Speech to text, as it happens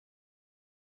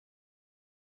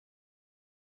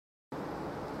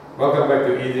Welcome back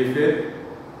to Easy Fit.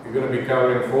 We're going to be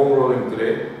covering foam rolling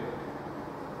today.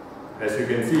 As you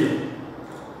can see,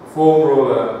 foam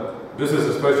roller, this is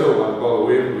a special one called a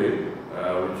wave blade,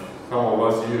 which some of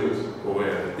us use over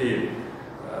at the team.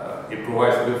 It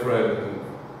provides different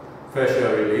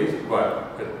fascia release,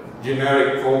 but a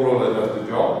generic foam roller does the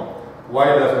job. Why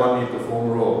does one need to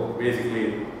foam roll?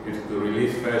 Basically, it's to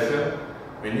release fascia.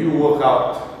 When you work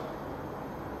out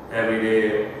every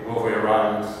day, go for your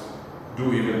runs,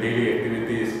 do even daily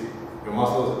activities, your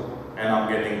muscles end up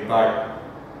getting tight,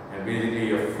 and basically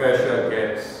your fascia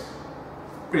gets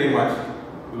pretty much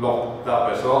locked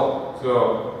up as well.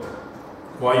 So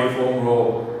why you foam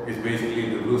roll is basically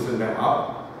to loosen them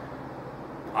up.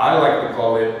 I like to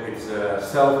call it's a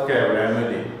self-care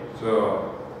remedy.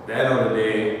 So at the end of the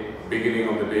day, beginning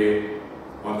of the day,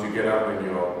 once you get up and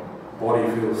your body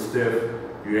feels stiff,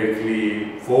 you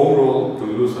actually foam roll to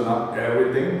loosen up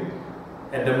everything.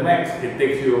 At the max, it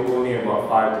takes you only about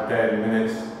 5 to 10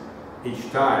 minutes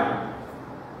each time,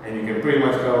 and you can pretty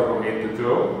much cover from head to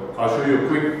toe. I'll show you a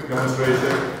quick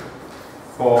demonstration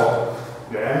for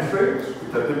the hamstrings,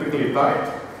 which are typically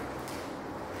tight.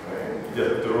 Okay. You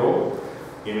just have to roll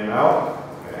in and out.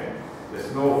 Okay.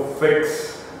 There's no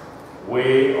fixed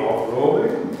way of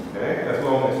rolling, okay, as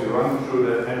long as you run through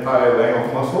the entire length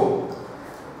of muscle.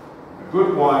 A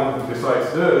good one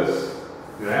besides this,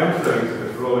 the hamstrings,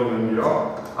 is rolling in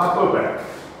your upper back,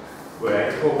 where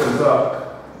it opens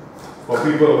up for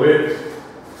people with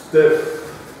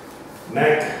stiff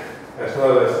neck as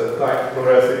well as a tight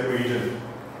thoracic region.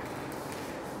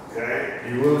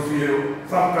 Okay, you will feel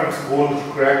sometimes bones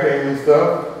cracking and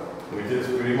stuff, which is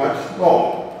pretty much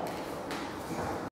normal.